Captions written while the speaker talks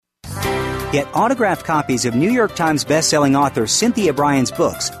Get autographed copies of New York Times bestselling author Cynthia Bryan's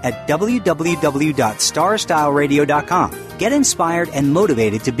books at www.starstyleradio.com. Get inspired and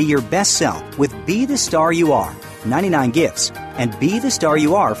motivated to be your best self with Be the Star You Are, 99 gifts, and Be the Star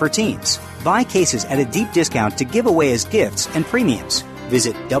You Are for teens. Buy cases at a deep discount to give away as gifts and premiums.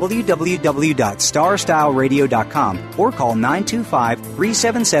 Visit www.starstyleradio.com or call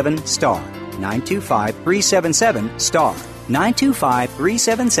 925-377-STAR. 925-377-STAR.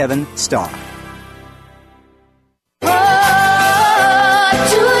 925-377-STAR.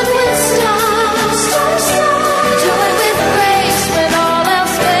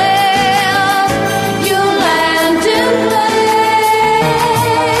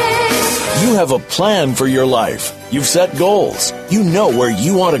 You have a plan for your life. You've set goals. You know where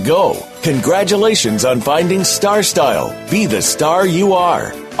you want to go. Congratulations on finding Star Style. Be the star you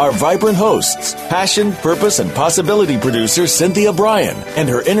are. Our vibrant hosts, passion, purpose, and possibility producer Cynthia Bryan and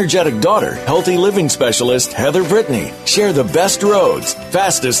her energetic daughter, healthy living specialist Heather Brittany, share the best roads,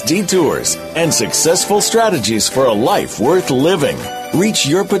 fastest detours, and successful strategies for a life worth living. Reach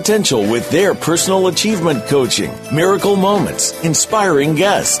your potential with their personal achievement coaching, miracle moments, inspiring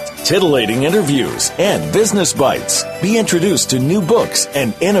guests, titillating interviews, and business bites. Be introduced to new books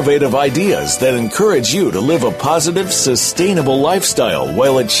and innovative ideas that encourage you to live a positive, sustainable lifestyle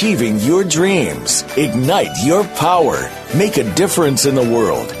while achieving your dreams. Ignite your power. Make a difference in the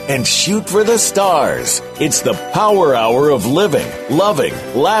world and shoot for the stars. It's the Power Hour of living, loving,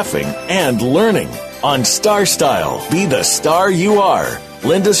 laughing, and learning. On Star Style, be the star you are.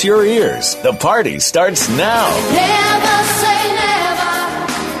 Lend us your ears. The party starts now. Never say never.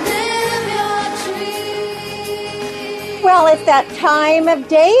 Live your dream. Well, it's that time of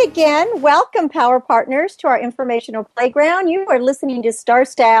day again. Welcome, Power Partners, to our informational playground. You are listening to Star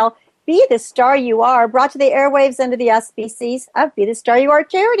Style, Be the Star You Are, brought to the airwaves under the auspices of Be the Star You Are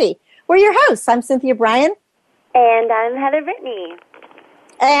charity. We're your hosts. I'm Cynthia Bryan. And I'm Heather Brittany.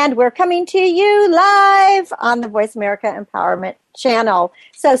 And we're coming to you live on the Voice America Empowerment Channel.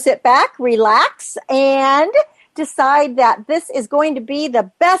 So sit back, relax, and decide that this is going to be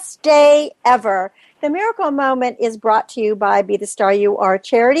the best day ever. The Miracle Moment is brought to you by Be the Star You Are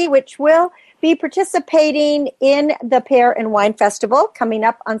charity, which will be participating in the Pear and Wine Festival coming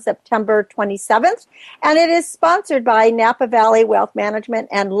up on September 27th. And it is sponsored by Napa Valley Wealth Management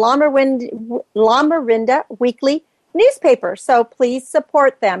and La Mirinda Weekly newspaper. So please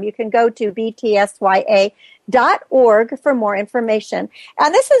support them. You can go to btsya.org for more information.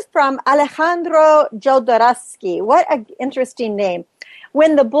 And this is from Alejandro Jodorowsky. What an interesting name.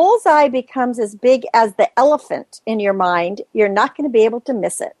 When the bullseye becomes as big as the elephant in your mind, you're not going to be able to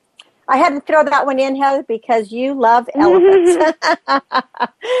miss it. I had to throw that one in, Heather, because you love elephants.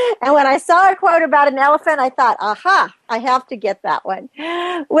 And when I saw a quote about an elephant, I thought, aha, I have to get that one.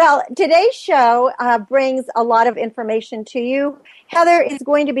 Well, today's show brings a lot of information to you. Heather is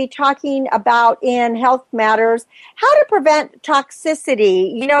going to be talking about, in Health Matters, how to prevent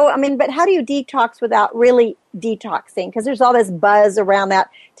toxicity. But how do you detox without really detoxing? Because there's all this buzz around that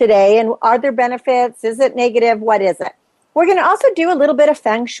today. And are there benefits? Is it negative? What is it? We're going to also do a little bit of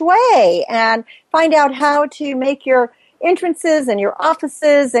feng shui and find out how to make your entrances and your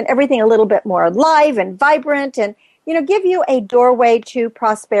offices and everything a little bit more alive and vibrant and, give you a doorway to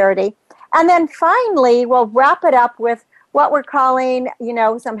prosperity. And then finally, we'll wrap it up with what we're calling,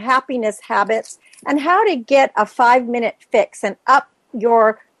 some happiness habits and how to get a 5-minute fix and up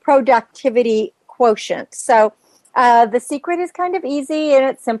your productivity quotient. So the secret is kind of easy and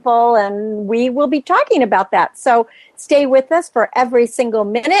it's simple, and we will be talking about that. So stay with us for every single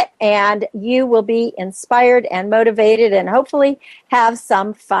minute, and you will be inspired and motivated and hopefully have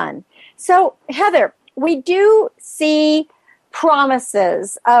some fun. So, Heather, we do see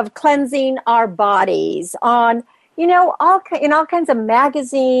promises of cleansing our bodies on, in all kinds of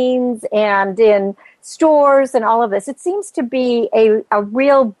magazines and in stores and all of this. It seems to be a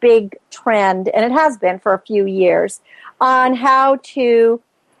real big trend, and it has been for a few years, on how to,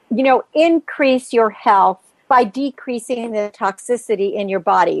 increase your health by decreasing the toxicity in your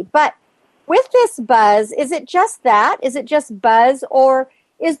body. But with this buzz, is it just that? Is it just buzz, or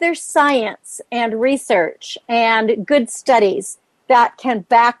is there science and research and good studies that can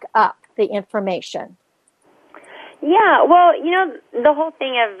back up the information? Yeah, well, the whole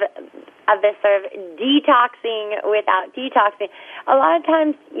thing of this sort of detoxing without detoxing, a lot of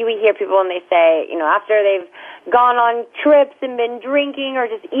times we hear people and they say, after they've gone on trips and been drinking or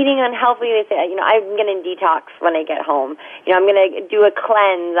just eating unhealthily, they say, I'm going to detox when I get home. I'm going to do a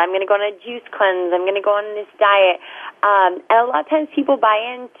cleanse. I'm going to go on a juice cleanse. I'm going to go on this diet. And a lot of times people buy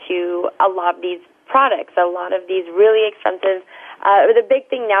into a lot of these products, a lot of these really expensive The big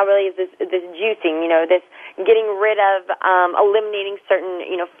thing now really is this juicing, this getting rid of, eliminating certain,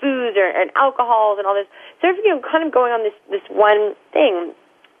 foods and alcohols and all this. So if kind of going on this one thing.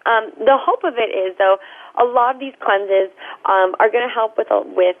 The hope of it is, though, a lot of these cleanses are going to help with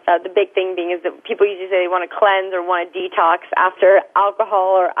the big thing being is that people usually say they want to cleanse or want to detox after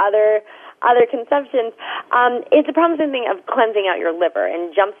alcohol or other consumptions. It's a promising thing of cleansing out your liver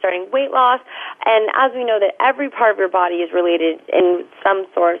and jump-starting weight loss. And as we know that every part of your body is related in some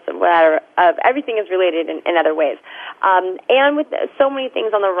source of everything is related in other ways. And with so many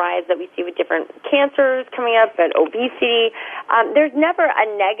things on the rise that we see with different cancers coming up, and obesity, there's never a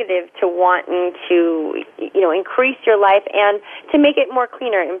negative to wanting to, increase your life and to make it more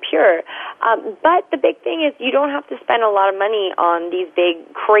cleaner and pure. But the big thing is you don't have to spend a lot of money on these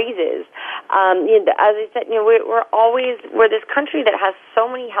big crazes. As I said, we're this country that has so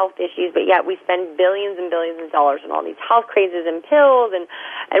many health issues, but yet we spend billions and billions of dollars on all these health crazes and pills and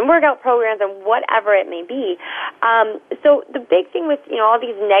workout programs and whatever it may be. So the big thing with all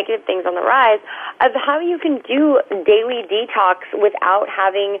these negative things on the rise of how you can do daily detox without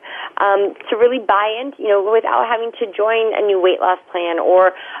having to really buy into, without having to join a new weight loss plan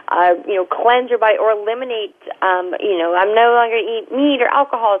or cleanse your body or eliminate, I'm no longer eat meat or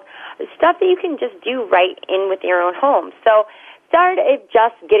alcohol, stuff that you can just do right in with your own home. So start if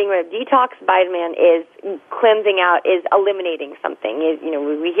just getting rid of detox. Vitamin is cleansing out, is eliminating something.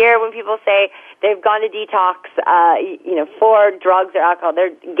 We hear when people say they've gone to detox, for drugs or alcohol,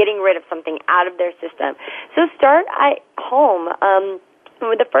 they're getting rid of something out of their system. So start at home.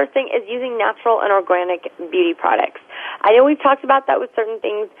 The first thing is using natural and organic beauty products. I know we've talked about that with certain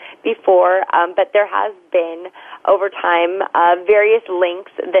things before, but there has been, over time, various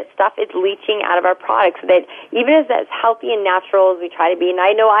links that stuff is leaching out of our products that even as healthy and natural as we try to be, and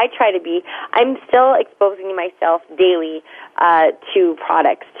I know I try to be, I'm still exposing myself daily to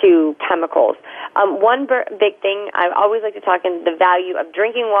products, to chemicals. One big thing, I always like to talk in the value of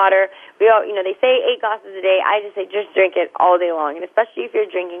drinking water. We all, they say 8 glasses a day. I just say just drink it all day long, and especially if you're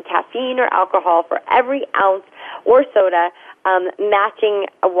drinking caffeine or alcohol, for every ounce or soda, matching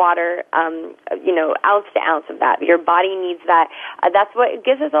water, ounce to ounce of that. Your body needs that. That's what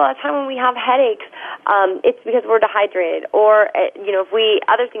gives us a lot of time when we have headaches. It's because we're dehydrated, or if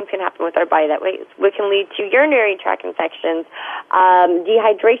other things can happen with our body that way. It can lead to urinary tract infections,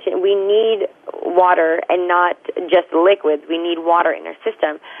 dehydration. We need water and not just liquids. We need water in our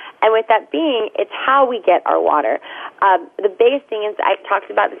system. And with that being, it's how we get our water. The biggest thing is, I've talked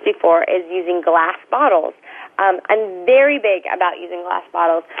about this before, is using glass bottles. I'm very big about using glass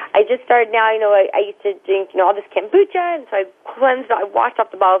bottles. I just started now, I used to drink, all this kombucha, and so I cleansed, I washed off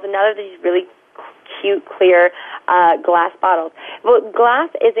the bottles, and now they're these really cute, clear glass bottles. Well, glass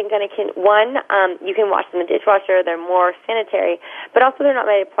isn't going to, you can wash them in the dishwasher, they're more sanitary, but also they're not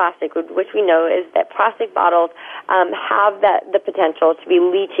made of plastic, which we know is that plastic bottles have the potential to be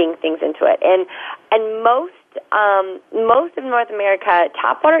leaching things into it. And most of North America,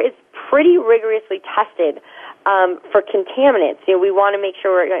 tap water is pretty rigorously tested for contaminants. We want to make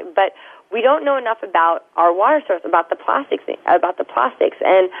sure but we don't know enough about our water source, about the plastics.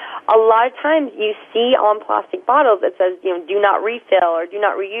 And a lot of times you see on plastic bottles it says, do not refill or do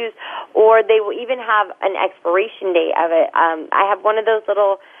not reuse, or they will even have an expiration date of it. I have one of those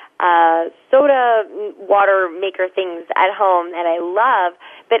little soda water maker things at home that I love,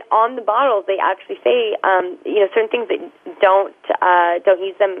 but on the bottles they actually say certain things that don't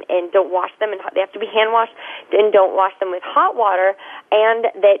use them and don't wash them, and they have to be hand washed, and don't wash them with hot water, and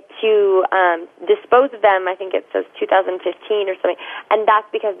that to dispose of them, I think it says 2015 or something, and that's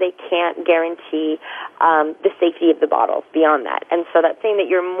because they can't guarantee the safety of the bottles beyond that. And so that's saying that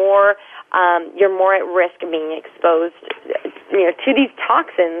you're more at risk of being exposed to these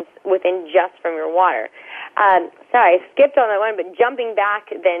toxins within just from your water. Sorry, I skipped on that one, but jumping back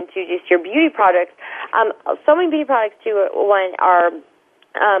then to just your beauty products, so many beauty products too, are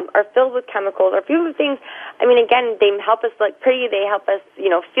filled with chemicals, or filled with things. I mean, again, they help us look pretty, they help us,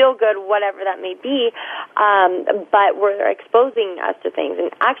 feel good, whatever that may be, but we're exposing us to things.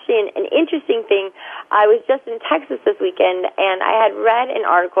 And actually, an interesting thing, I was just in Texas this weekend, and I had read an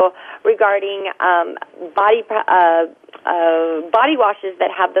article regarding body washes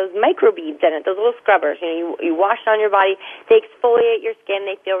that have those microbeads in it, those little scrubbers. You wash on your body, they exfoliate your skin,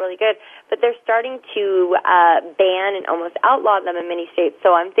 they feel really good. But they're starting to ban and almost outlaw them in many states.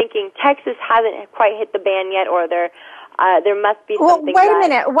 So I'm thinking Texas hasn't quite hit the ban yet, or there must be something. Well, wait a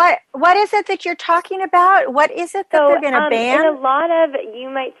minute. What is it that you're talking about? What is it that they're going to ban? In a lot of, you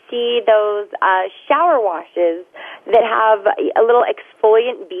might see those shower washes that have a little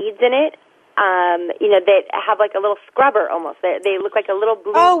exfoliant beads in it. that have like a little scrubber almost. They look like a little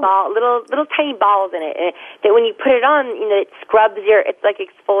blue ball, little tiny balls in it. And that when you put it on, it scrubs it's like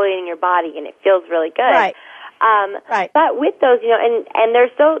exfoliating your body, and it feels really good. Right. Right. But with those, and they're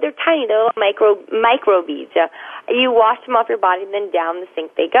tiny, they're little micro beads. You wash them off your body, and then down the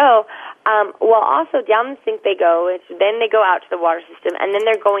sink they go. Well, also down the sink they go. Then they go out to the water system, and then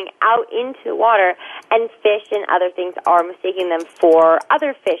they're going out into the water, and fish and other things are mistaking them for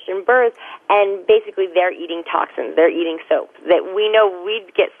other fish and birds, and basically they're eating toxins. They're eating soap that we know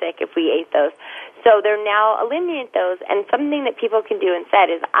we'd get sick if we ate those. So they're now eliminating those, and something that people can do instead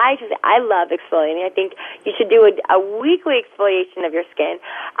is I love exfoliating. I think you should do a weekly exfoliation of your skin,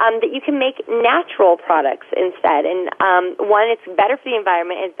 that you can make natural products instead. And one, it's better for the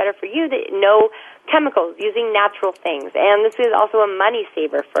environment, and it's better for you that no chemicals, using natural things. And this is also a money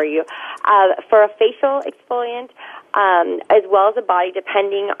saver for you. For a facial exfoliant, as well as a body,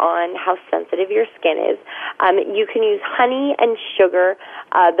 depending on how sensitive your skin is, you can use honey and sugar.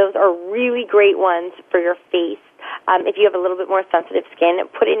 Those are really great ones for your face. If you have a little bit more sensitive skin,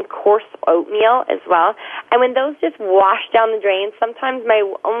 put in coarse oatmeal as well. And when those just wash down the drain, sometimes my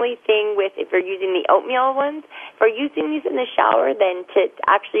only thing with, if you're using the oatmeal ones, if you're using these in the shower, then to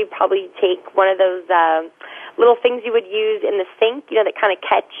actually probably take one of those little things you would use in the sink, that kind of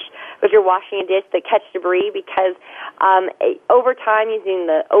catch, if you're washing a dish, that catch debris, because over time, using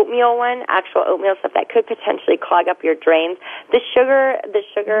the oatmeal one, actual oatmeal stuff, that could potentially clog up your drains. The sugar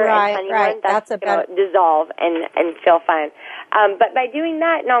and honey one, that's going to dissolve and feel fine. But by doing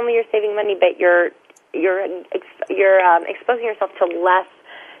that, not only you're saving money, but you're exposing yourself to less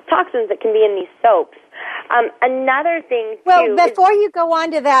toxins that can be in these soaps. Another thing, well, before you go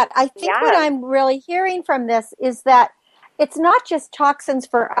on to that, I think what I'm really hearing from this is that it's not just toxins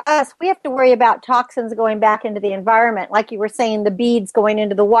for us. We have to worry about toxins going back into the environment. Like you were saying, the beads going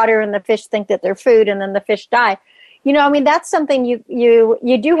into the water, and the fish think that they're food, and then the fish die. That's something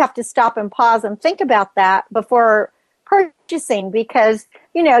you do have to stop and pause and think about that before purchasing, because,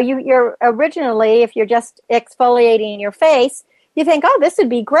 you're originally, if you're just exfoliating your face, you think, oh, this would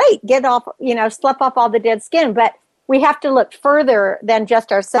be great. Get off, slough off all the dead skin. But we have to look further than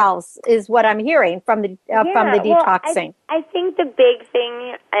just ourselves, is what I'm hearing from the detoxing. I think the big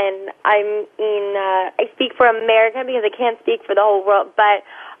thing, and I speak for America because I can't speak for the whole world, but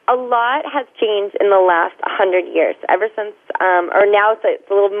a lot has changed in the last 100 years. Ever since, or now it's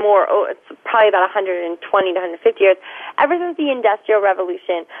a little more, it's probably about 120 to 150 years. Ever since the Industrial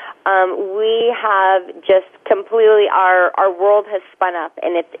Revolution, we have just completely, our world has spun up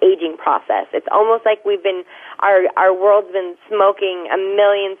in its aging process. It's almost like our world's been smoking 1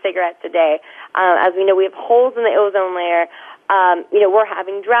 million cigarettes a day. As we know, we have holes in the ozone layer. We're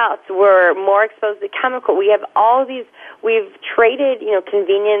having droughts. We're more exposed to chemical. We have all these. We've traded,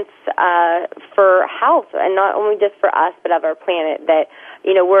 convenience for health, and not only just for us, but of our planet. That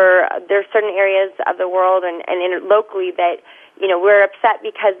there's certain areas of the world and locally that we're upset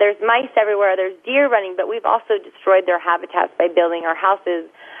because there's mice everywhere. There's deer running, but we've also destroyed their habitats by building our houses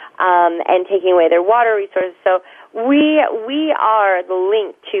and taking away their water resources. So we are the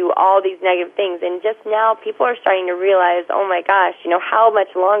link to all these negative things, and just now people are starting to realize, oh my gosh, how much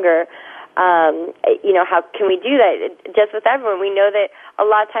longer, how can we do that? Just with everyone, we know that a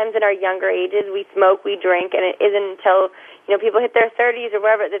lot of times in our younger ages, we smoke, we drink, and it isn't until people hit their 30s or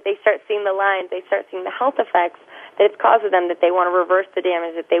wherever that they start seeing the lines, they start seeing the health effects that it's caused them, that they want to reverse the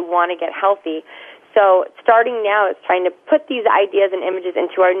damage, that they want to get healthy. So starting now is trying to put these ideas and images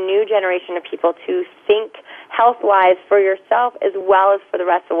into our new generation of people to think health-wise for yourself as well as for the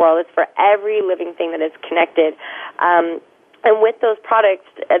rest of the world. It's for every living thing that is connected. And with those products,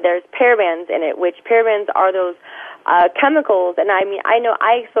 there's parabens in it, which parabens are those chemicals. And I know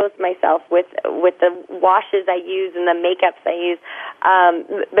I expose myself with the washes I use and the makeups I use.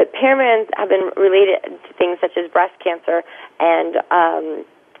 But parabens have been related to things such as breast cancer and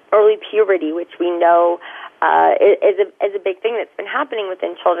early puberty, which we know is a big thing that's been happening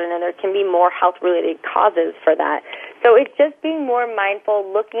within children, and there can be more health-related causes for that. So it's just being more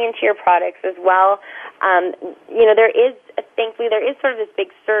mindful, looking into your products as well. Thankfully, there is sort of this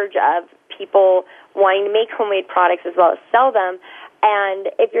big surge of people wanting to make homemade products as well as sell them. And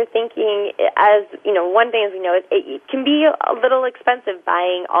if you're thinking, as one thing as we know, it can be a little expensive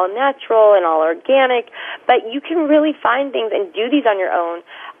buying all natural and all organic, but you can really find things and do these on your own.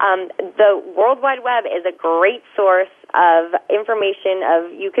 The World Wide Web is a great source of information.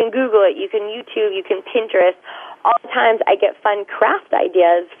 You can Google it, you can YouTube, you can Pinterest. All the times I get fun craft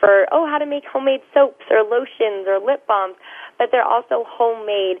ideas for, how to make homemade soaps or lotions or lip balms, but they're also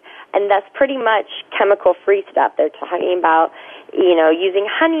homemade, and that's pretty much chemical-free stuff they're talking about. using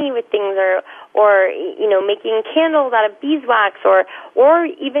honey with things, or making candles out of beeswax, or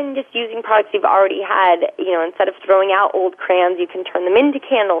even just using products you've already had. Instead of throwing out old crayons, you can turn them into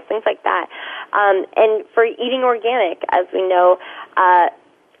candles, things like that. And for eating organic, as we know,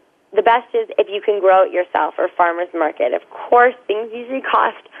 the best is if you can grow it yourself, or farmer's market. Of course, things usually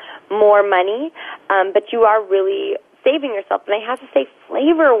cost more money, but you are really saving yourself. And I have to say,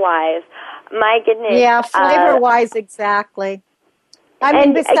 flavor-wise, my goodness. Yeah, flavor-wise, exactly.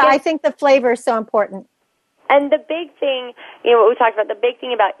 I think the flavor is so important. And the big thing, what we talked about, the big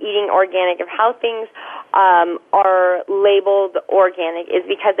thing about eating organic, of how things are labeled organic, is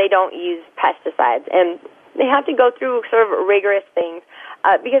because they don't use pesticides. And they have to go through sort of rigorous things.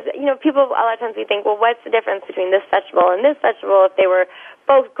 Because, people, a lot of times we think, well, what's the difference between this vegetable and this vegetable if they were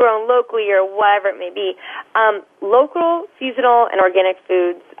both grown locally or whatever it may be? Local, seasonal, and organic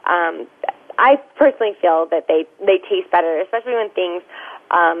foods, I personally feel that they taste better, especially when things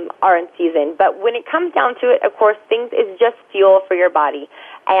are in season. But when it comes down to it, of course, things is just fuel for your body.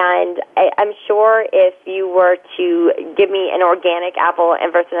 And I'm sure if you were to give me an organic apple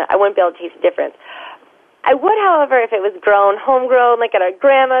and versus, I wouldn't be able to taste the difference. I would, however, if it was grown, homegrown, like at our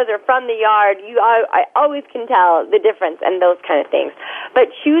grandma's or from the yard, I always can tell the difference and those kind of things. But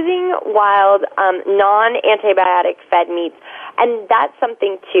choosing wild, non-antibiotic fed meats, and that's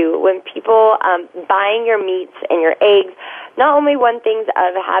something too. When people buying your meats and your eggs, not only one thing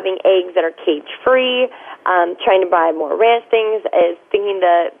of having eggs that are cage-free, trying to buy more ranch things, is thinking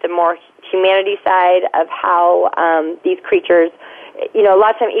the more humanity side of how these creatures. A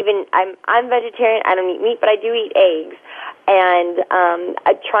lot of times, even I'm vegetarian. I don't eat meat, but I do eat eggs, and I'm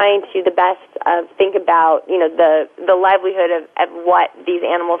trying to the best of think about the livelihood of what these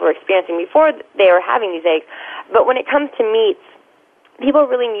animals were experiencing before they were having these eggs. But when it comes to meats, people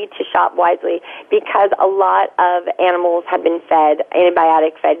really need to shop wisely, because a lot of animals have been fed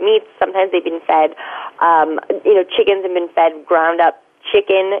antibiotic-fed meats. Sometimes they've been fed, chickens have been fed ground up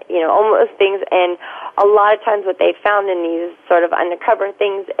chicken, almost things. And a lot of times what they found in these sort of undercover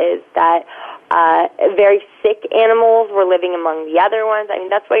things is that very sick animals were living among the other ones. I mean,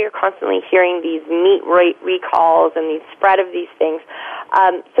 that's why you're constantly hearing these meat recalls and these spread of these things.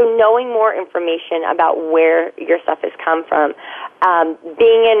 So knowing more information about where your stuff has come from,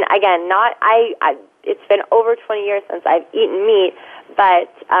 being in, again, it's been over 20 years since I've eaten meat, but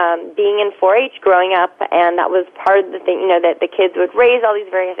being in 4-H growing up, and that was part of the thing, that the kids would raise all these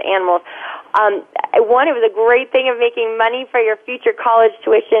various animals. One, it was a great thing of making money for your future college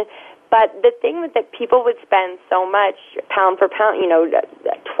tuition, but the thing was that people would spend so much pound per pound, $12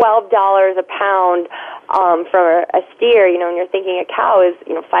 a pound for a steer, and you're thinking a cow is,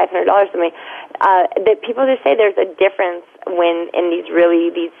 $500 something, that people just say there's a difference when in these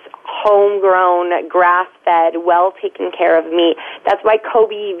homegrown, grass-fed, well-taken care of meat. That's why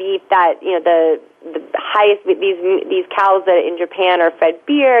Kobe beef, that the highest, these cows that in Japan are fed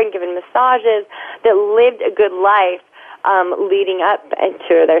beer and given massages, that lived a good life leading up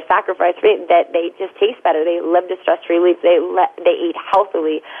to their sacrifice, that they just taste better. They lived a stress-free life. They ate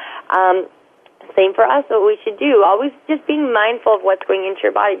healthily. Same for us. What we should do, always just being mindful of what's going into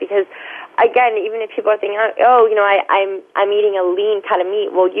your body, because again, even if people are thinking, I'm eating a lean cut of meat,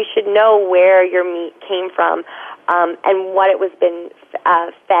 well, you should know where your meat came from and what it was been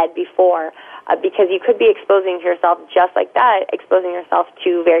fed before, because you could be exposing yourself just like that, exposing yourself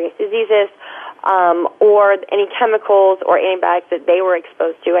to various diseases or any chemicals or antibiotics that they were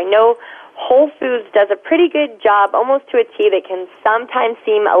exposed to. I know Whole Foods does a pretty good job, almost to a T, that can sometimes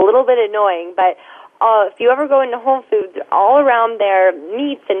seem a little bit annoying, but if you ever go into Whole Foods, all around their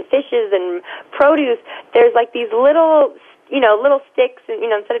meats and fishes and produce, there's like these little sticks, and,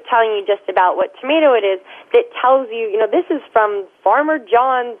 instead of telling you just about what tomato it is, that tells you, this is from Farmer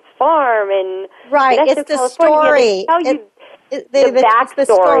John's farm in right. It's the story. They tell you the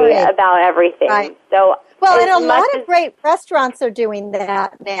backstory about everything. Right. So, well, and a lot of great restaurants are doing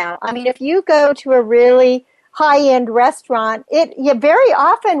that now. I mean, if you go to a really high-end restaurant, you very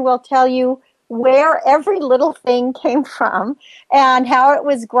often will tell you where every little thing came from and how it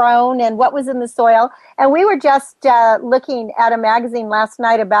was grown and what was in the soil. And we were just looking at a magazine last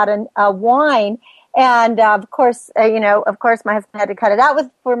night about a wine. And of course, my husband had to cut it out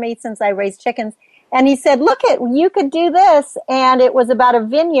for me since I raised chickens. And he said, you could do this. And it was about a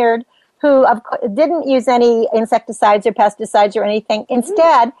vineyard who didn't use any insecticides or pesticides or anything.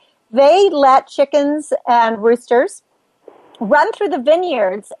 Instead, they let chickens and roosters run through the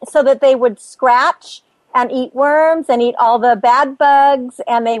vineyards so that they would scratch and eat worms and eat all the bad bugs,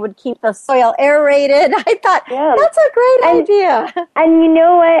 and they would keep the soil aerated. I thought, that's a great idea. And you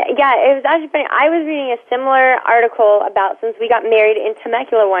know what? Yeah, it was actually funny. I was reading a similar article about, since we got married in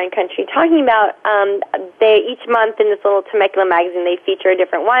Temecula wine country, talking about they each month in this little Temecula magazine, they feature a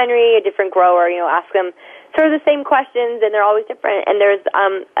different winery, a different grower, ask them sort of the same questions, and they're always different. And there's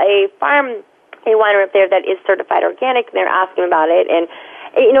a winery up there that is certified organic, and they're asking about it. And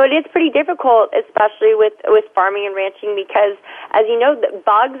it is pretty difficult, especially with farming and ranching, because, as you know,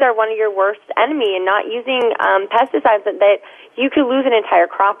 bugs are one of your worst enemy, and not using pesticides that you could lose an entire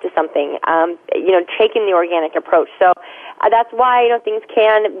crop to something, taking the organic approach. So that's why, things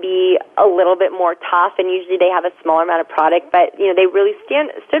can be a little bit more tough, and usually they have a smaller amount of product, but, they really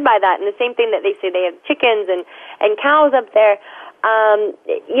stood by that. And the same thing that they say they have chickens and cows up there.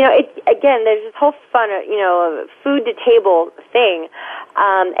 Again, there's this whole fun, food to table thing.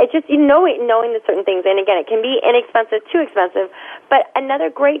 It's just, knowing the certain things. And again, it can be inexpensive, too expensive. But another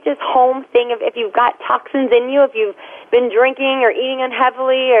great just home thing, if you've got toxins in you, if you've been drinking or eating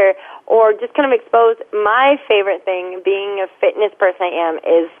unheavily or just kind of exposed, my favorite thing, being a fitness person I am,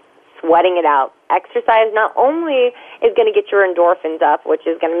 is sweating it out. Exercise not only is going to get your endorphins up, which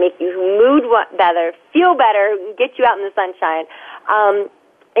is going to make you mood better, feel better, get you out in the sunshine,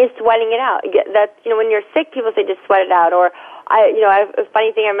 is sweating it out. That's, when you're sick, people say just sweat it out. Or, a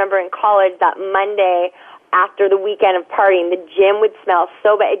funny thing I remember in college, that Monday after the weekend of partying, the gym would smell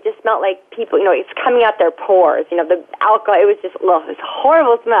so bad. It just smelled like people, it's coming out their pores. The alcohol, it was just, it was a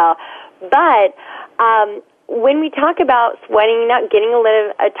horrible smell. But when we talk about sweating out, getting a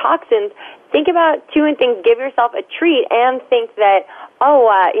little toxins, think about two things. Give yourself a treat and think that,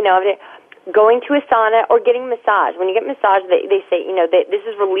 going to a sauna or getting a massage. When you get massage, they say, this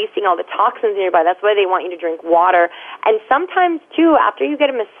is releasing all the toxins in your body. That's why they want you to drink water. And sometimes, too, after you get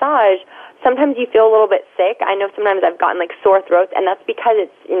a massage, sometimes you feel a little bit sick. I know sometimes I've gotten, sore throats, and that's because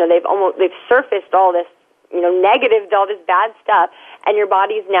it's, they've surfaced all this, negative, all this bad stuff, and your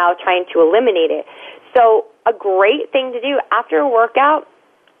body's now trying to eliminate it. So a great thing to do after a workout,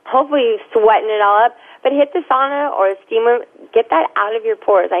 hopefully you're sweating it all up, but hit the sauna or a steamer, get that out of your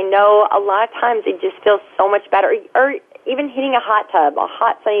pores. I know a lot of times it just feels so much better, or even hitting a hot tub, a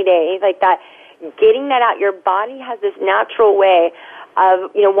hot sunny day, anything like that, getting that out. Your body has this natural way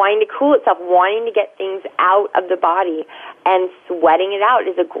of, wanting to cool itself, wanting to get things out of the body, and sweating it out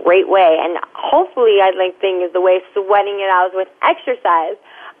is a great way. And hopefully, I think is the way sweating it out is with exercise.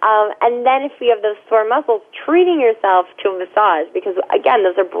 And then if you have those sore muscles, treating yourself to a massage, because, again,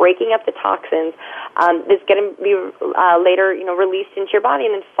 those are breaking up the toxins. It's going to be later, released into your body,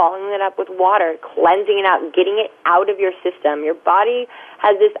 and then following it up with water, cleansing it out, getting it out of your system. Your body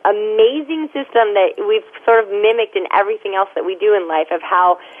has this amazing system that we've sort of mimicked in everything else that we do in life, of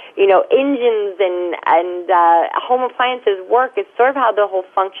how, engines and home appliances work. It's sort of how the whole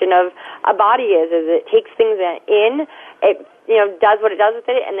function of a body is it takes things in, it does what it does with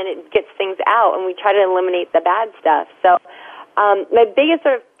it, and then it gets things out, and we try to eliminate the bad stuff. So my biggest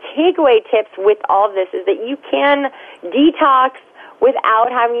sort of takeaway tips with all of this is that you can detox without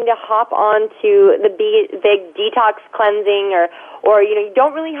having to hop onto the big detox cleansing, or you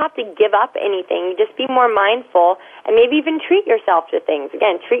don't really have to give up anything. You just be more mindful, and maybe even treat yourself to things.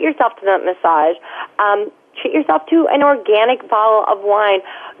 Again, treat yourself to that massage. Treat yourself to an organic bottle of wine.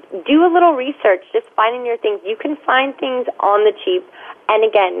 Do a little research, just finding your things. You can find things on the cheap, and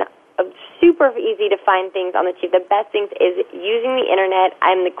again, super easy to find things on the cheap. The best things is using the internet.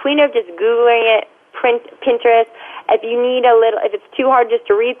 I'm the queen of just Googling it, Pinterest. If you need if it's too hard just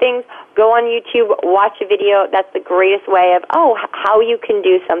to read things, go on YouTube, watch a video. That's the greatest way of, how you can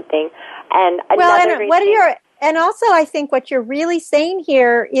do something. And and also I think what you're really saying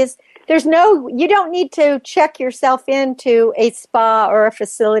here is you don't need to check yourself into a spa or a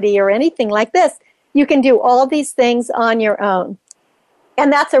facility or anything like this. You can do all these things on your own.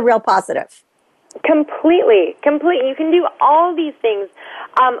 And that's a real positive. Completely. You can do all these things.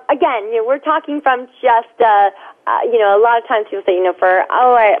 Again, we're talking from just, a lot of times people say,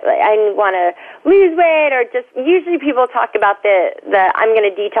 I want to lose weight, or just usually people talk about the I'm going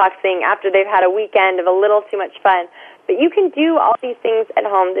to detox thing after they've had a weekend of a little too much fun. But you can do all these things at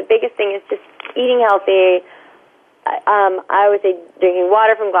home. The biggest thing is just eating healthy. I would say drinking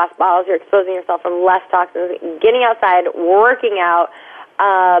water from glass bottles. You're exposing yourself from less toxins. Getting outside, working out,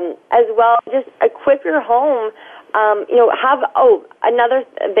 as well. Just equip your home Another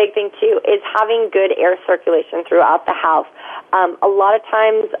big thing too is having good air circulation throughout the house. A lot of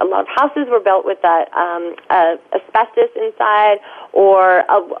times, a lot of houses were built with that asbestos inside, or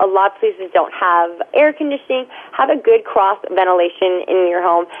a lot of places don't have air conditioning. Have a good cross ventilation in your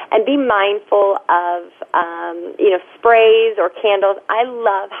home, and be mindful of sprays or candles. I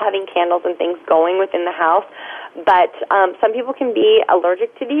love having candles and things going within the house, but some people can be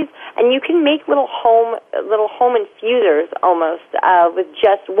allergic to these, and you can make little home infusers almost with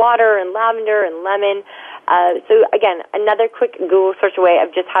just water and lavender and lemon. So again, another quick Google search away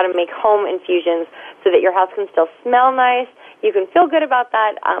of just how to make home infusions so that your house can still smell nice. You can feel good about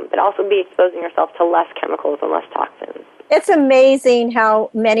that, but also be exposing yourself to less chemicals and less toxins. It's amazing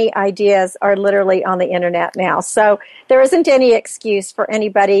how many ideas are literally on the internet now. So there isn't any excuse for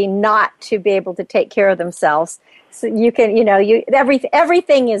anybody not to be able to take care of themselves. So you can,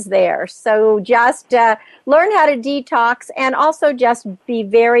 everything is there. So just learn how to detox, and also just be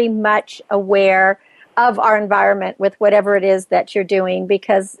very much aware of our environment with whatever it is that you're doing,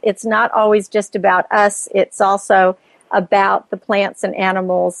 because it's not always just about us. It's also about the plants and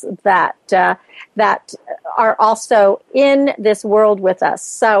animals that are also in this world with us.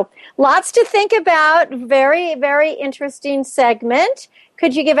 So lots to think about. Very, very interesting segment.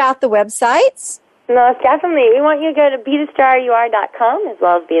 Could you give out the websites? Most definitely. We want you to go to BeTheStarYouAre.com as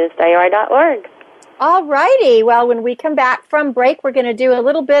well as BeTheStarYouAre.org. All righty. Well, when we come back from break, we're going to do a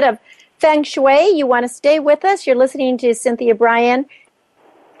little bit of Feng Shui. You want to stay with us? You're listening to Cynthia Bryan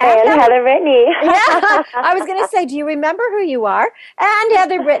and Heather Brittany. Yeah, I was going to say, do you remember who you are? And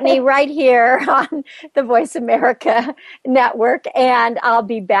Heather Brittany right here on the Voice America Network. And I'll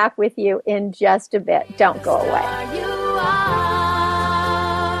be back with you in just a bit. Don't go away. You are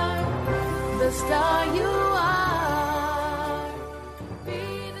the star you are. Be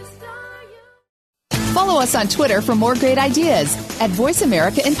the star you are. Follow us on Twitter for more great ideas at Voice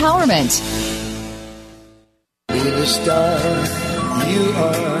America Empowerment. Be the star you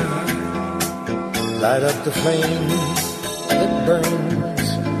are. Light up the flame that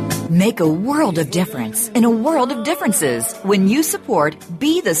burns. Make a world of difference in a world of differences when you support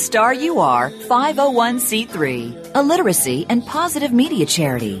Be the Star You Are 501c3, a literacy and positive media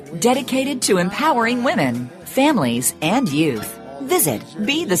charity dedicated to empowering women, families, and youth. Visit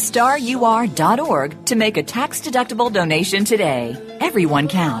BeTheStarYouAre.org to make a tax-deductible donation today. Everyone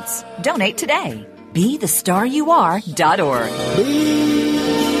counts. Donate today. BeTheStarYouAre.org. Be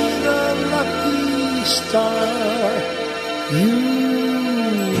the lucky star you are.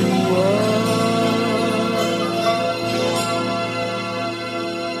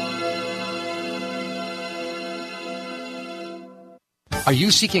 Are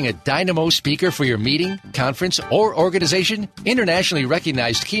you seeking a dynamo speaker for your meeting, conference, or organization? Internationally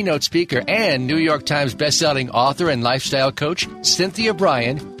recognized keynote speaker and New York Times bestselling author and lifestyle coach Cynthia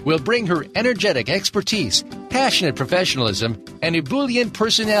Bryan will bring her energetic expertise, passionate professionalism, and ebullient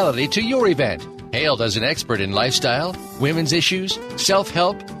personality to your event. Hailed as an expert in lifestyle, women's issues,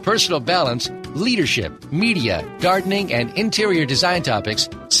 self-help, personal balance, leadership, media, gardening, and interior design topics,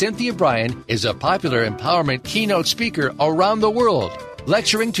 Cynthia Bryan is a popular empowerment keynote speaker around the world,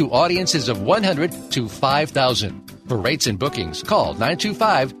 lecturing to audiences of 100 to 5,000. For rates and bookings, call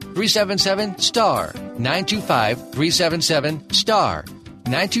 925-377-STAR, 925-377-STAR,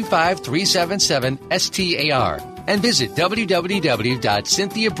 925-377-STAR, and visit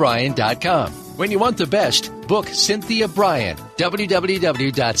www.cynthiabryan.com. When you want the best, book Cynthia Bryan,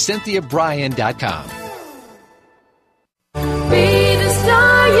 www.cynthiabryan.com. Be the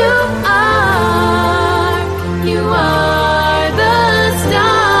star you are. You are the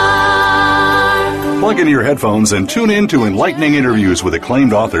star. Plug in your headphones and tune in to enlightening interviews with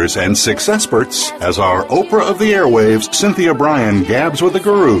acclaimed authors and successperts as our Oprah of the airwaves, Cynthia Bryan, gabs with the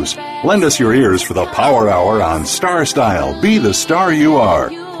gurus. Lend us your ears for the Power Hour on Star Style. Be the star you are.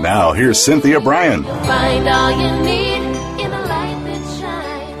 Now, here's Cynthia Bryan. Find all you need in the light that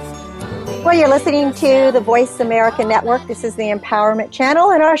shines. Well, you're listening to the Voice America Network. This is the Empowerment Channel,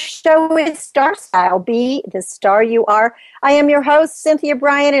 and our show is Star Style. Be the star you are. I am your host, Cynthia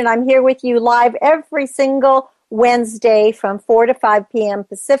Bryan, and I'm here with you live every single Wednesday from 4 to 5 p.m.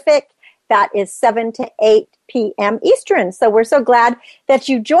 Pacific. That is 7 to 8 p.m. Eastern. So we're so glad that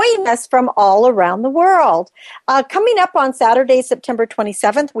you join us from all around the world. Coming up on Saturday, September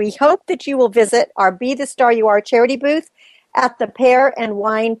 27th, we hope that you will visit our Be the Star You Are charity booth at the Pear and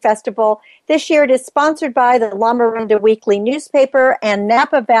Wine Festival. This year it is sponsored by the La Miranda Weekly newspaper and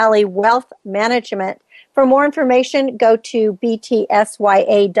Napa Valley Wealth Management, For more information, go to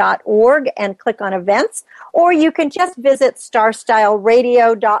btsya.org and click on events, or you can just visit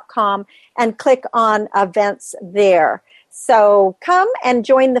starstyleradio.com and click on events there. So come and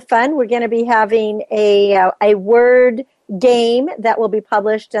join the fun. We're going to be having a word game that will be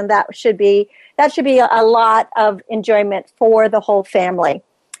published, and that should be a lot of enjoyment for the whole family.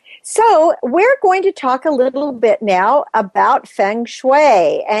 So we're going to talk a little bit now about Feng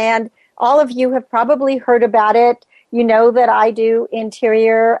Shui, and all of you have probably heard about it. You know that I do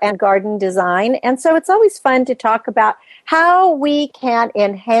interior and garden design, and so it's always fun to talk about how we can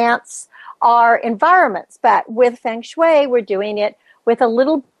enhance our environments. But with Feng Shui, we're doing it with a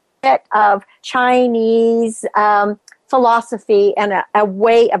little bit of Chinese philosophy and a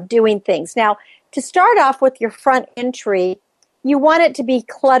way of doing things. Now, to start off with your front entry, you want it to be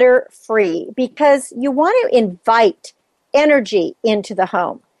clutter-free because you want to invite energy into the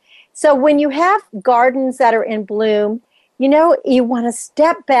home. So when you have gardens that are in bloom, you know, you want to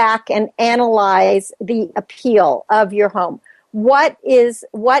step back and analyze the appeal of your home. What is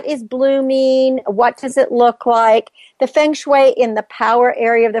blooming? What does it look like? The Feng Shui in the power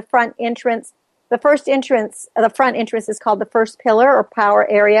area of the front entrance. The front entrance is called the first pillar or power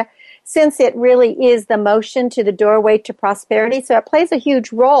area, since it really is the motion to the doorway to prosperity. So it plays a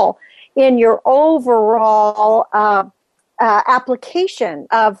huge role in your overall application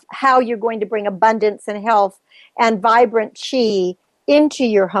of how you're going to bring abundance and health and vibrant qi into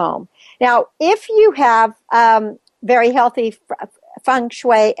your home. Now, if you have very healthy Feng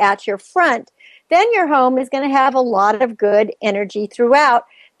Shui at your front, then your home is going to have a lot of good energy throughout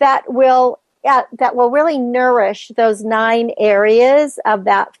that will really nourish those 9 areas of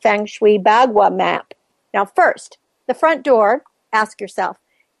that Feng Shui Bagua map. Now, first, the front door, ask yourself,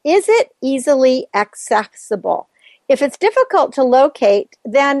 is it easily accessible? If it's difficult to locate,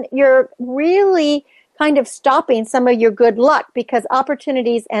 then you're really kind of stopping some of your good luck because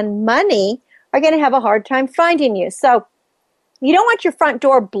opportunities and money are going to have a hard time finding you. So you don't want your front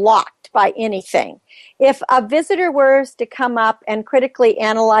door blocked by anything. If a visitor were to come up and critically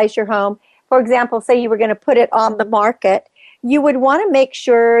analyze your home, for example, say you were going to put it on the market, you would want to make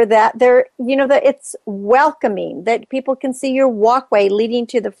sure that that it's welcoming, that people can see your walkway leading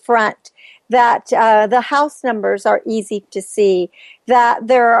to the front, that the house numbers are easy to see, that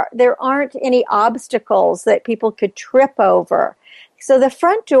there aren't any obstacles that people could trip over. So the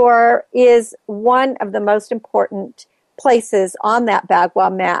front door is one of the most important places on that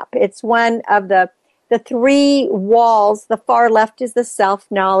Bagua map. It's one of the 3 walls. The far left is the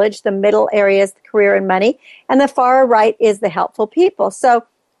self-knowledge, the middle area is the career and money, and the far right is the helpful people. So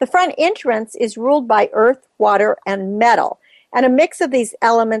the front entrance is ruled by earth, water, and metal. And a mix of these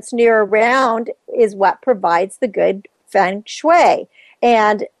elements near around is what provides the good Feng Shui.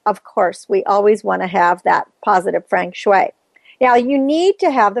 And, of course, we always want to have that positive Feng Shui. Now, you need to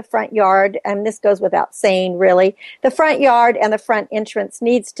have the front yard, and this goes without saying, really. The front yard and the front entrance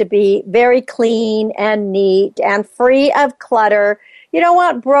needs to be very clean and neat and free of clutter. You don't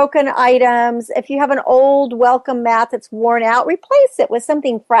want broken items. If you have an old welcome mat that's worn out, replace it with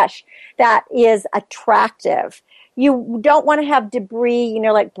something fresh that is attractive. You don't want to have debris,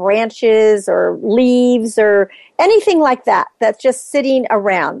 like branches or leaves or anything like that that's just sitting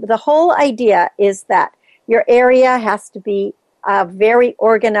around. The whole idea is that your area has to be very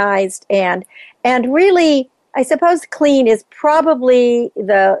organized and really, I suppose clean is probably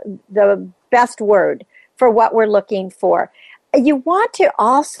the best word for what we're looking for. You want to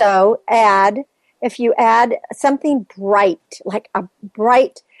also add, if you add something bright, like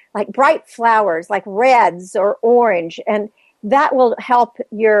bright flowers, like reds or orange, and that will help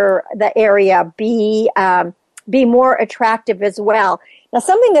the area be more attractive as well. Now,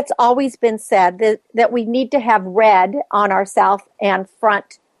 something that's always been said that we need to have red on our south and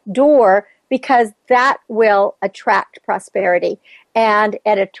front door because that will attract prosperity and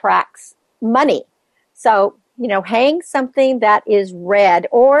it attracts money. So, hang something that is red,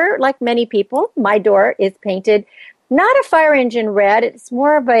 or like many people, my door is painted not a fire engine red. It's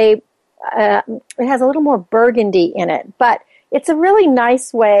more of it has a little more burgundy in it, but it's a really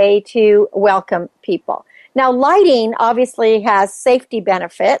nice way to welcome people. Now, lighting obviously has safety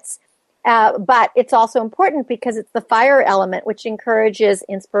benefits, but it's also important because it's the fire element, which encourages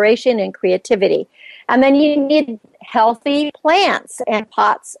inspiration and creativity. And then you need healthy plants and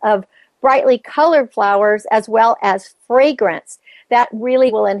pots of brightly colored flowers as well as fragrance that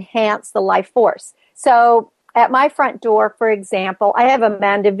really will enhance the life force. So at my front door, for example, I have a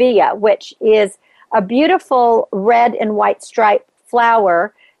mandevilla, which is a beautiful red and white striped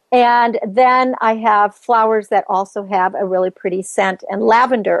flower And then I have flowers that also have a really pretty scent and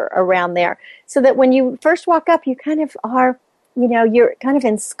lavender around there. So that when you first walk up, you kind of are, you're kind of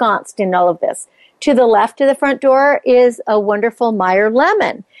ensconced in all of this. To the left of the front door is a wonderful Meyer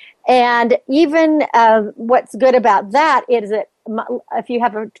lemon. And even what's good about that is that if you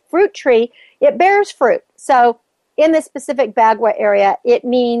have a fruit tree, it bears fruit. So in the specific Bagua area, it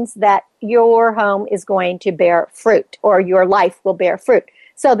means that your home is going to bear fruit, or your life will bear fruit.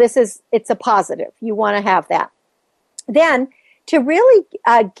 So it's a positive. You want to have that. Then to really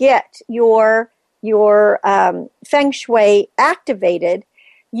get your feng shui activated,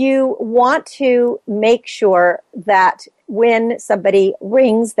 you want to make sure that when somebody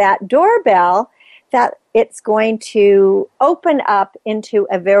rings that doorbell, that it's going to open up into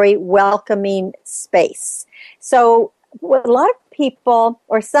a very welcoming space. So a lot of people,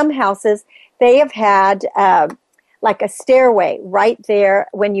 or some houses, they have had like a stairway right there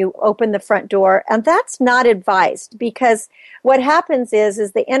when you open the front door, and that's not advised, because what happens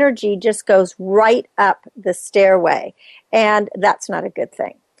is the energy just goes right up the stairway, and that's not a good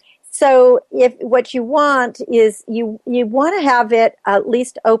thing. So if what you want is you want to have it at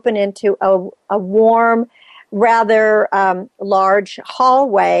least open into a warm, rather large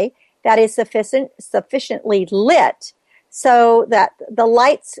hallway that is sufficiently lit, so that the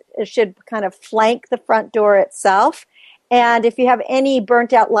lights should kind of flank the front door itself. And if you have any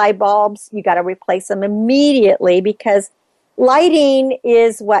burnt out light bulbs, you got to replace them immediately, because lighting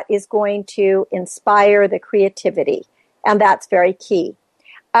is what is going to inspire the creativity, and that's very key.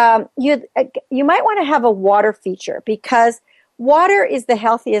 You might want to have a water feature, because water is the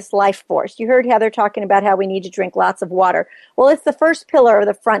healthiest life force. You heard Heather talking about how we need to drink lots of water. Well, it's the first pillar of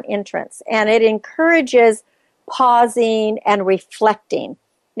the front entrance, and it encourages pausing and reflecting.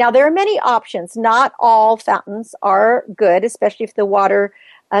 Now, there are many options. Not all fountains are good, especially if the water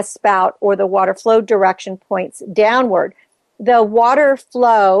spout or the water flow direction points downward. The water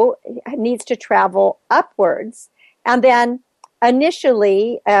flow needs to travel upwards, and then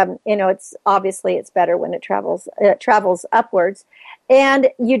initially, it's better when it travels upwards, and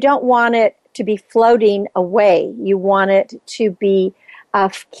you don't want it to be floating away. You want it to be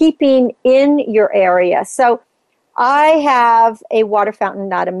keeping in your area. So I have a water fountain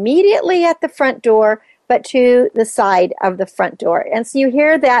not immediately at the front door, but to the side of the front door. And so you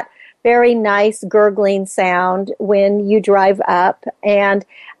hear that very nice gurgling sound when you drive up, and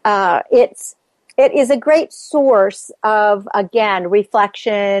it is a great source of, again,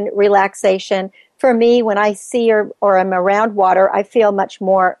 reflection, relaxation. For me, when I see or am around water, I feel much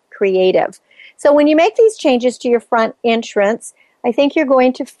more creative. So when you make these changes to your front entrance, I think you're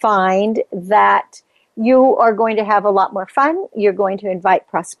going to find that you are going to have a lot more fun. You're going to invite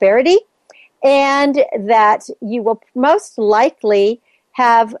prosperity, and that you will most likely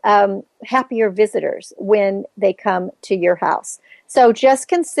have happier visitors when they come to your house. So just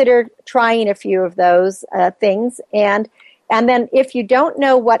consider trying a few of those things. And then if you don't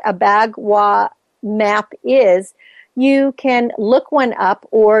know what a Bagua map is, you can look one up,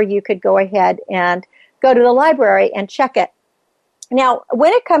 or you could go ahead and go to the library and check it. Now,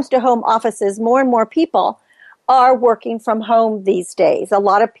 when it comes to home offices, more and more people are working from home these days. A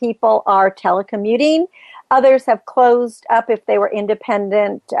lot of people are telecommuting. Others have closed up. If they were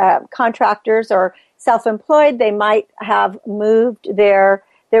independent contractors or self-employed, they might have moved their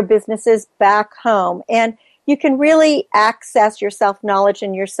businesses back home. And you can really access your self-knowledge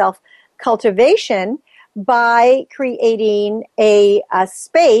and your self-cultivation by creating a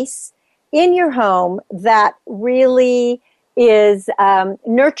space in your home that really is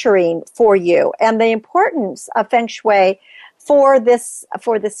nurturing for you. And the importance of Feng Shui for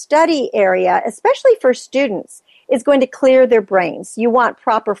the study area, especially for students, is going to clear their brains. You want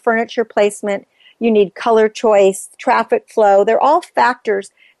proper furniture placement. You need color choice, traffic flow. They're all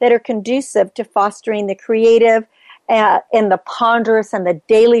factors that are conducive to fostering the creative and the ponderous and the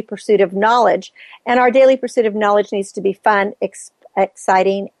daily pursuit of knowledge. And our daily pursuit of knowledge needs to be fun,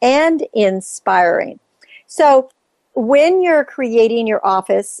 exciting, and inspiring. So when you're creating your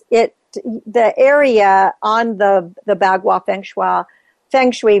office, the area on the Bagua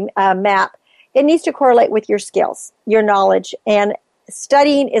Feng Shui map, it needs to correlate with your skills, your knowledge, and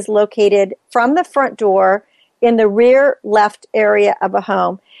studying is located from the front door in the rear left area of a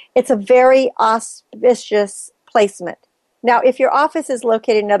home. It's a very auspicious placement. Now, if your office is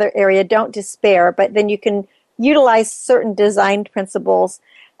located in another area, don't despair, but then you can utilize certain design principles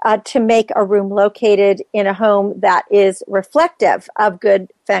to make a room located in a home that is reflective of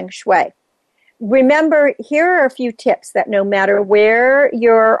good Feng Shui. Remember, here are a few tips that no matter where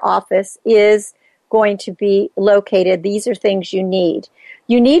your office is going to be located, these are things you need.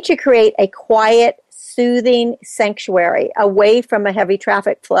 You need to create a quiet, soothing sanctuary away from a heavy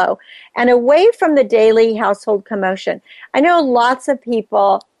traffic flow and away from the daily household commotion. I know lots of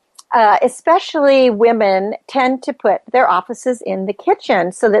people, especially women, tend to put their offices in the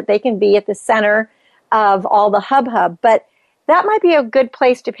kitchen so that they can be at the center of all the hubbub. But that might be a good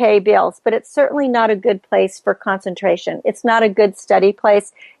place to pay bills, but it's certainly not a good place for concentration. It's not a good study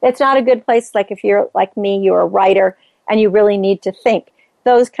place. It's not a good place like if you're like me, you're a writer and you really need to think.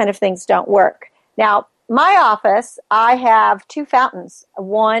 Those kind of things don't work. Now, my office, I have 2 fountains,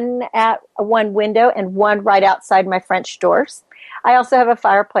 one at one window and one right outside my French doors. I also have a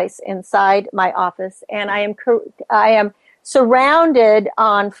fireplace inside my office, and I am surrounded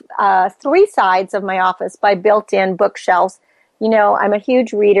on 3 sides of my office by built-in bookshelves. You know, I'm a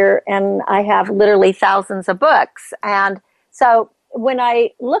huge reader, and I have literally thousands of books. And so when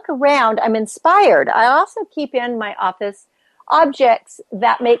I look around, I'm inspired. I also keep in my office objects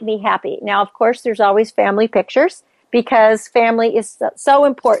that make me happy. Now, of course, there's always family pictures because family is so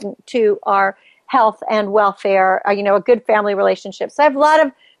important to our health and welfare, a good family relationship. So I have a lot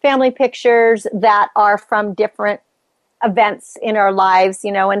of family pictures that are from different events in our lives,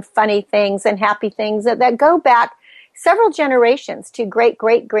 and funny things and happy things that go back several generations to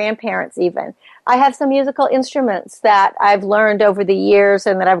great-great-grandparents even. I have some musical instruments that I've learned over the years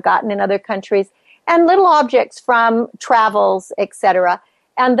and that I've gotten in other countries, and little objects from travels, etc.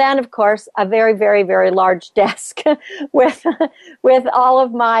 And then, of course, a very, very, very large desk with all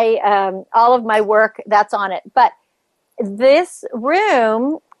of my work that's on it. But this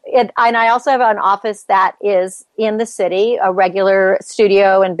room, and I also have an office that is in the city, a regular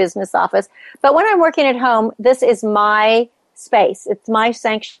studio and business office. But when I'm working at home, this is my space. It's my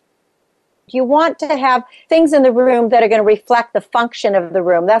sanctuary. You want to have things in the room that are going to reflect the function of the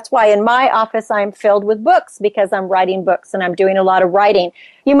room. That's why in my office I'm filled with books because I'm writing books and I'm doing a lot of writing.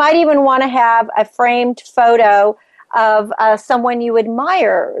 You might even want to have a framed photo of someone you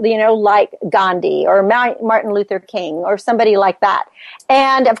admire, like Gandhi or Martin Luther King or somebody like that.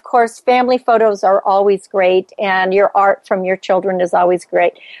 And, of course, family photos are always great, and your art from your children is always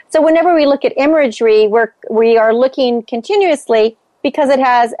great. So whenever we look at imagery, we are looking continuously because it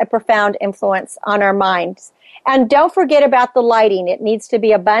has a profound influence on our minds. And don't forget about the lighting. It needs to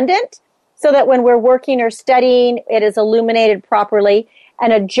be abundant so that when we're working or studying, it is illuminated properly,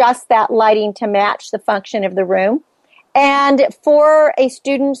 and adjust that lighting to match the function of the room. And for a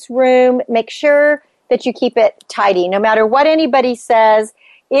student's room, make sure that you keep it tidy. No matter what anybody says,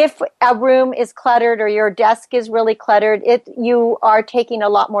 if a room is cluttered or your desk is really cluttered, you are taking a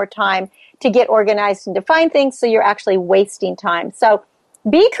lot more time to get organized and to find things, so you're actually wasting time. So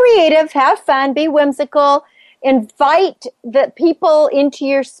be creative, have fun, be whimsical, invite the people into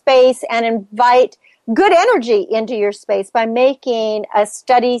your space and invite good energy into your space by making a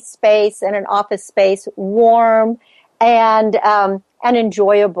study space and an office space warm and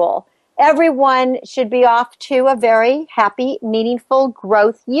enjoyable. Everyone should be off to a very happy, meaningful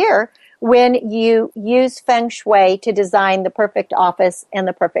growth year when you use Feng Shui to design the perfect office and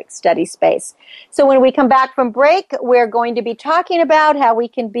the perfect study space. So when we come back from break, we're going to be talking about how we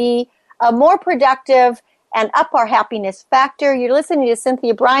can be more productive and up our happiness factor. You're listening to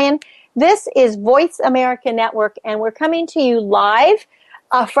Cynthia Bryan. This is Voice America Network, and we're coming to you live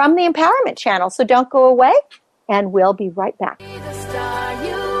from the Empowerment Channel. So don't go away, and we'll be right back. Be the star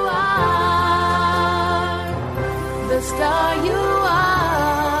you are. The star you are.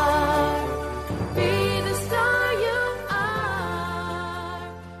 Be the star you are.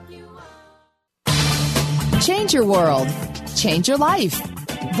 You are. Change your world. Change your life.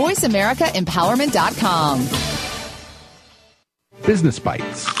 VoiceAmericaEmpowerment.com. Business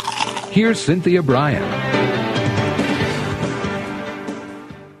Bites. Here's Cynthia Bryan.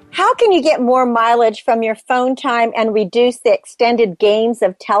 How can you get more mileage from your phone time and reduce the extended games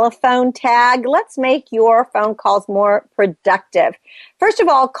of telephone tag? Let's make your phone calls more productive. First of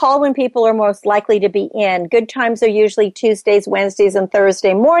all, call when people are most likely to be in. Good times are usually Tuesdays, Wednesdays, and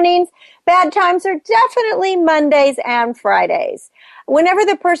Thursday mornings. Bad times are definitely Mondays and Fridays. Whenever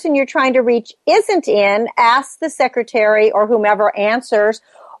the person you're trying to reach isn't in, ask the secretary or whomever answers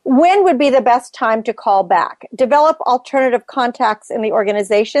when would be the best time to call back. Develop alternative contacts in the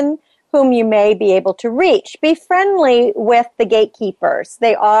organization whom you may be able to reach. Be friendly with the gatekeepers.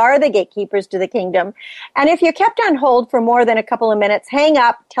 They are the gatekeepers to the kingdom. And if you're kept on hold for more than a couple of minutes, hang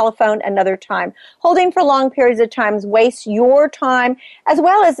up, telephone another time. Holding for long periods of time wastes your time, as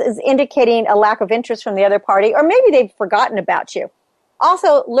well as indicating a lack of interest from the other party, or maybe they've forgotten about you.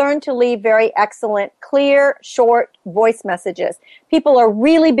 Also, learn to leave very excellent, clear, short voice messages. People are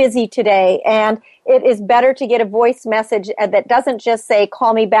really busy today, and it is better to get a voice message that doesn't just say,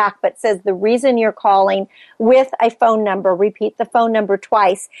 call me back, but says the reason you're calling with a phone number. Repeat the phone number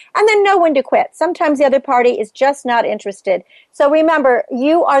twice, and then know when to quit. Sometimes the other party is just not interested. So remember,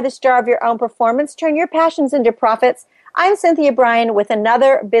 you are the star of your own performance. Turn your passions into profits. I'm Cynthia Bryan with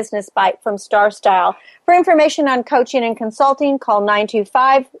another business bite from Star Style. For information on coaching and consulting, call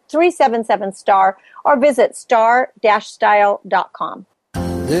 925-377-STAR or visit star-style.com.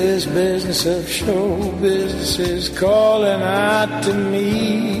 This business of show business is calling out to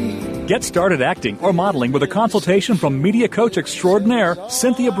me. Get started acting or modeling with a consultation from media coach extraordinaire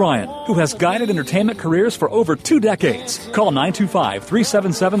Cynthia Bryan, who has guided entertainment careers for over 2 decades. Call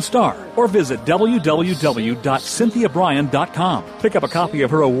 925-377-STAR or visit www.cynthiabryan.com. Pick up a copy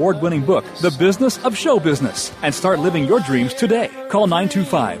of her award-winning book, The Business of Show Business, and start living your dreams today. Call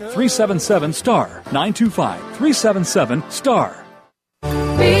 925-377-STAR. 925-377-STAR.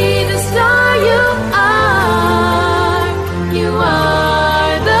 Be the star you are. You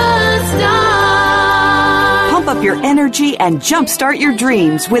are the star. Pump up your energy and jumpstart your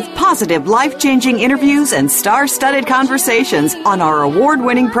dreams with positive, life-changing interviews and star-studded conversations on our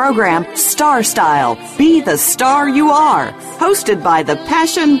award-winning program, Star Style. Be the star you are. Hosted by the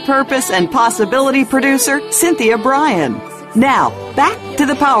passion, purpose, and possibility producer, Cynthia Bryan. Now, back to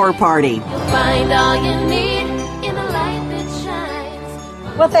the Power Party. Find all you need in the light that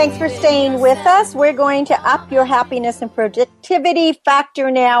shines. Well, thanks for staying with us. We're going to up your happiness and productivity factor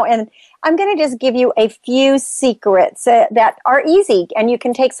now, and I'm going to just give you a few secrets that are easy, and you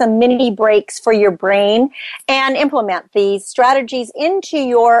can take some mini breaks for your brain and implement these strategies into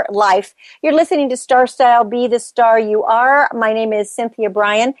your life. You're listening to Star Style, Be the Star You Are. My name is Cynthia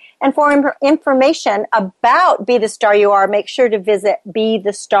Bryan, and for information about Be the Star You Are, make sure to visit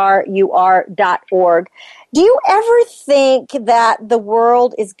BeTheStarYouAre.org. Do you ever think that the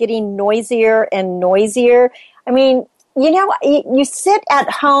world is getting noisier and noisier? I mean, you know, you sit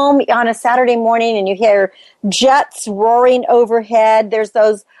at home on a Saturday morning and you hear jets roaring overhead. There's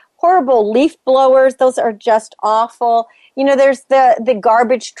those horrible leaf blowers. Those are just awful. You know, there's the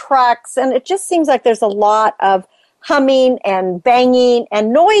garbage trucks, and it just seems like there's a lot of humming and banging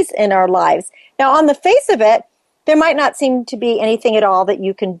and noise in our lives. Now, on the face of it, there might not seem to be anything at all that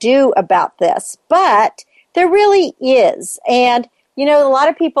you can do about this, but there really is. And, you know, a lot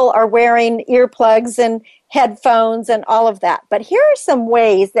of people are wearing earplugs and headphones and all of that. But here are some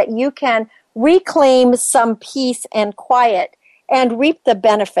ways that you can reclaim some peace and quiet and reap the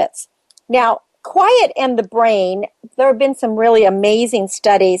benefits. Now, quiet and the brain, there have been some really amazing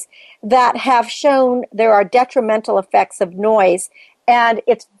studies that have shown there are detrimental effects of noise, and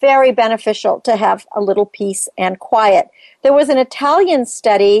it's very beneficial to have a little peace and quiet. There was an Italian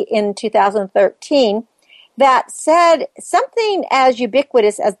study in 2013 that said something as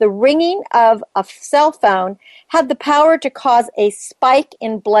ubiquitous as the ringing of a cell phone had the power to cause a spike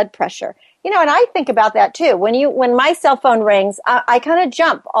in blood pressure. You know, and I think about that too. When my cell phone rings, I kind of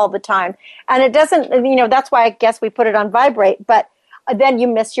jump all the time. And it doesn't, you know, that's why I guess we put it on vibrate, but then you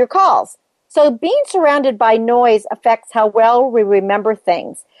miss your calls. So being surrounded by noise affects how well we remember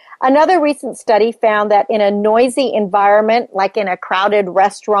things. Another recent study found that in a noisy environment, like in a crowded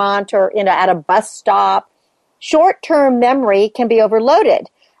restaurant or at a bus stop, short-term memory can be overloaded.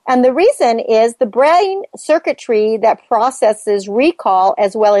 And the reason is the brain circuitry that processes recall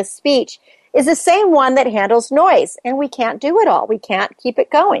as well as speech is the same one that handles noise. And we can't do it all. We can't keep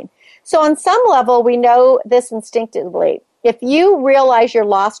it going. So on some level, we know this instinctively. If you realize you're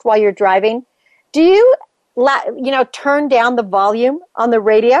lost while you're driving, do you turn down the volume on the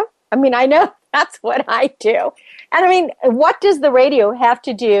radio? I mean, I know that's what I do. And I mean, what does the radio have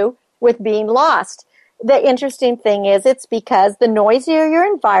to do with being lost? The interesting thing is it's because the noisier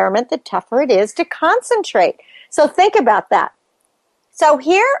your environment, the tougher it is to concentrate. So think about that. So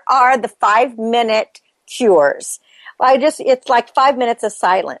here are the 5-minute cures. It's like 5 minutes of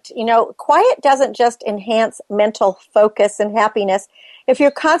silent. You know, quiet doesn't just enhance mental focus and happiness. If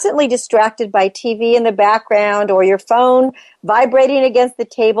you're constantly distracted by TV in the background or your phone vibrating against the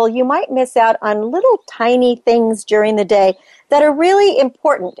table, you might miss out on little tiny things during the day that are really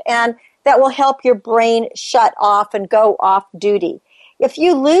important and that will help your brain shut off and go off duty. If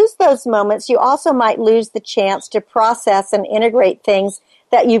you lose those moments, you also might lose the chance to process and integrate things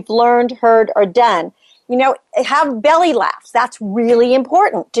that you've learned, heard, or done. You know, have belly laughs. That's really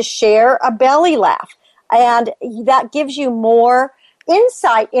important, to share a belly laugh. And that gives you more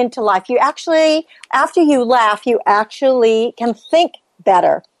insight into life. You actually, after you laugh, you actually can think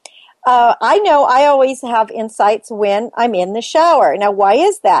better. I know I always have insights when I'm in the shower. Now, why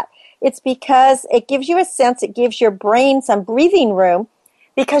is that? It's because it gives you a sense, it gives your brain some breathing room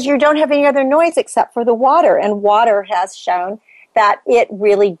because you don't have any other noise except for the water. And water has shown that it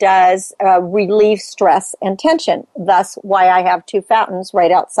really does relieve stress and tension. Thus, why I have 2 fountains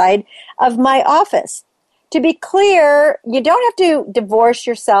right outside of my office. To be clear, you don't have to divorce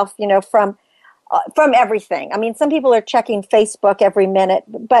yourself, from everything. I mean, some people are checking Facebook every minute,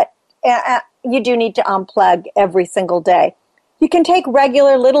 but you do need to unplug every single day. You can take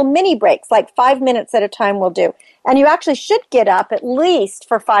regular little mini breaks, like 5 minutes at a time will do. And you actually should get up at least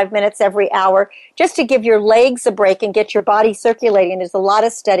for 5 minutes every hour just to give your legs a break and get your body circulating. There's a lot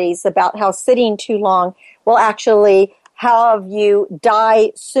of studies about how sitting too long will actually have you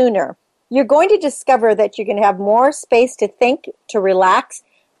die sooner. You're going to discover that you're going to have more space to think, to relax,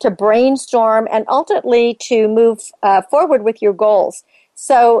 to brainstorm, and ultimately to move forward with your goals.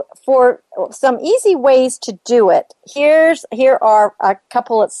 So for some easy ways to do it, here are a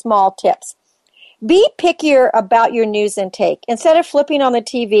couple of small tips. Be pickier about your news intake. Instead of flipping on the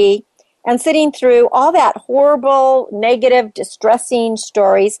TV and sitting through all that horrible, negative, distressing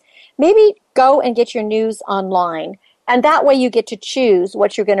stories, maybe go and get your news online. And that way you get to choose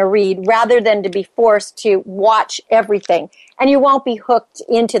what you're going to read rather than to be forced to watch everything. And you won't be hooked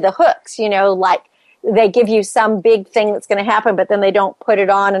into the hooks, like they give you some big thing that's going to happen, but then they don't put it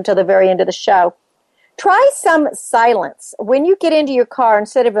on until the very end of the show. Try some silence. When you get into your car,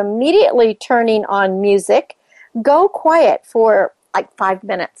 instead of immediately turning on music, go quiet for like 5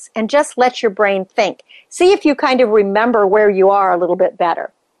 minutes and just let your brain think. See if you kind of remember where you are a little bit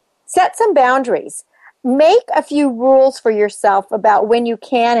better. Set some boundaries. Make a few rules for yourself about when you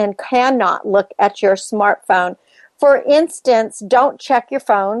can and cannot look at your smartphone. For instance, don't check your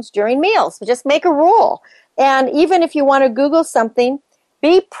phones during meals. Just make a rule. And even if you want to Google something,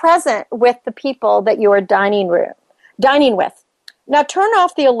 be present with the people that you are dining with. Now, turn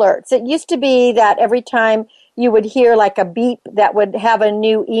off the alerts. It used to be that every time you would hear like a beep that would have a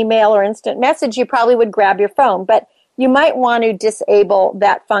new email or instant message, you probably would grab your phone. But you might want to disable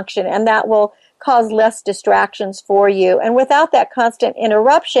that function, and that will cause less distractions for you. And without that constant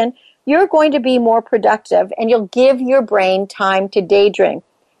interruption, you're going to be more productive, and you'll give your brain time to daydream.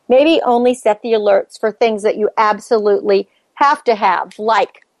 Maybe only set the alerts for things that you absolutely have to have,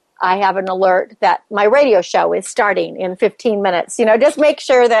 like I have an alert that my radio show is starting in 15 minutes. Just make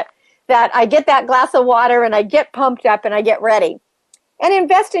sure that I get that glass of water and I get pumped up and I get ready. And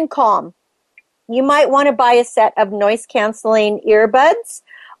invest in calm. You might want to buy a set of noise-canceling earbuds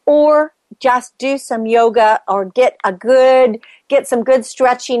or just do some yoga or get some good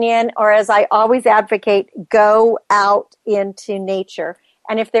stretching in, or as I always advocate, go out into nature.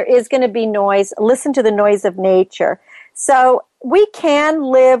 And if there is going to be noise, listen to the noise of nature. So we can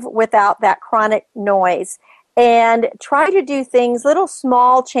live without that chronic noise and try to do things, little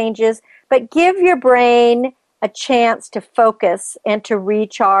small changes, but give your brain a chance to focus and to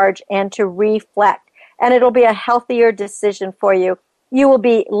recharge and to reflect. And it'll be a healthier decision for you. You will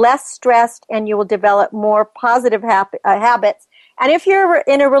be less stressed and you will develop more positive habits. And if you're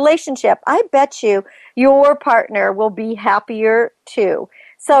in a relationship, I bet you your partner will be happier too.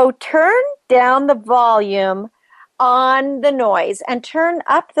 So turn down the volume on the noise and turn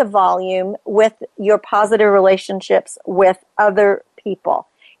up the volume with your positive relationships with other people.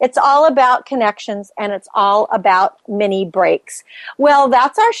 It's all about connections, and it's all about mini breaks. Well,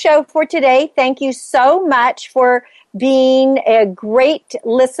 that's our show for today. Thank you so much for being great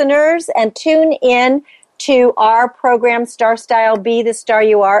listeners, and tune in to our program, Star Style, Be the Star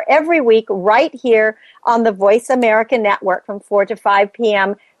You Are, every week right here on the Voice America Network from 4 to 5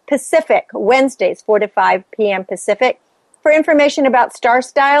 p.m. Pacific, Wednesdays, 4 to 5 p.m. Pacific. For information about Star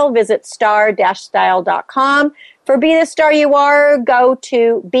Style, visit star-style.com. For Be the Star You Are, go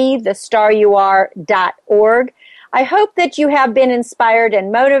to bethestaryouare.org. I hope that you have been inspired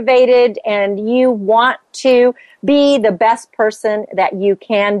and motivated and you want to be the best person that you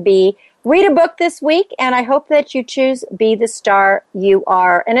can be. Read a book this week, and I hope that you choose Be the Star You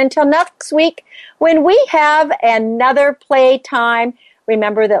Are. And until next week, when we have another playtime,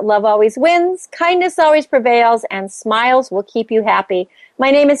 remember that love always wins, kindness always prevails, and smiles will keep you happy. My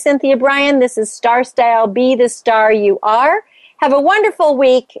name is Cynthia Bryan. This is Star Style, Be the Star You Are. Have a wonderful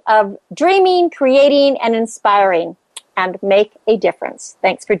week of dreaming, creating, and inspiring, and make a difference.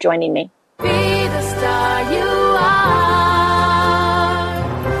 Thanks for joining me. Be the star you are.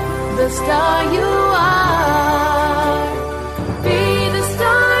 The star you are. Be the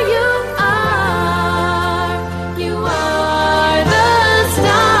star you are. You are the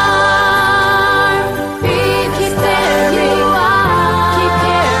star. Be the star you are. Keep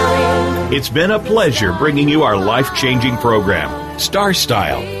caring. It's been a pleasure bringing you our life-changing program, Star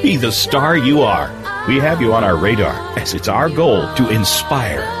Style, Be the Star You Are. We have you on our radar as it's our goal to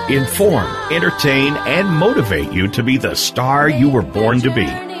inspire, inform, entertain, and motivate you to be the star you were born to be.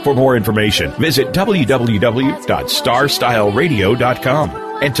 For more information, visit www.starstyleradio.com.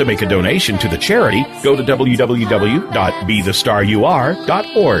 And to make a donation to the charity, go to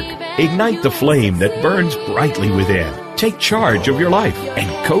www.bethestaryouare.org. Ignite the flame that burns brightly within. Take charge of your life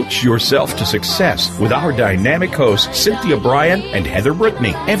and coach yourself to success with our dynamic hosts, Cynthia Bryan and Heather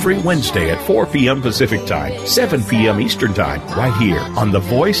Brittany, every Wednesday at 4 p.m. Pacific Time, 7 p.m. Eastern Time, right here on the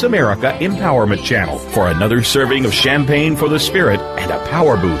Voice America Empowerment Channel for another serving of champagne for the spirit and a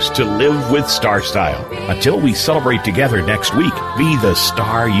power boost to live with Star Style. Until we celebrate together next week, be the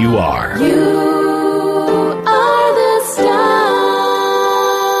star you are.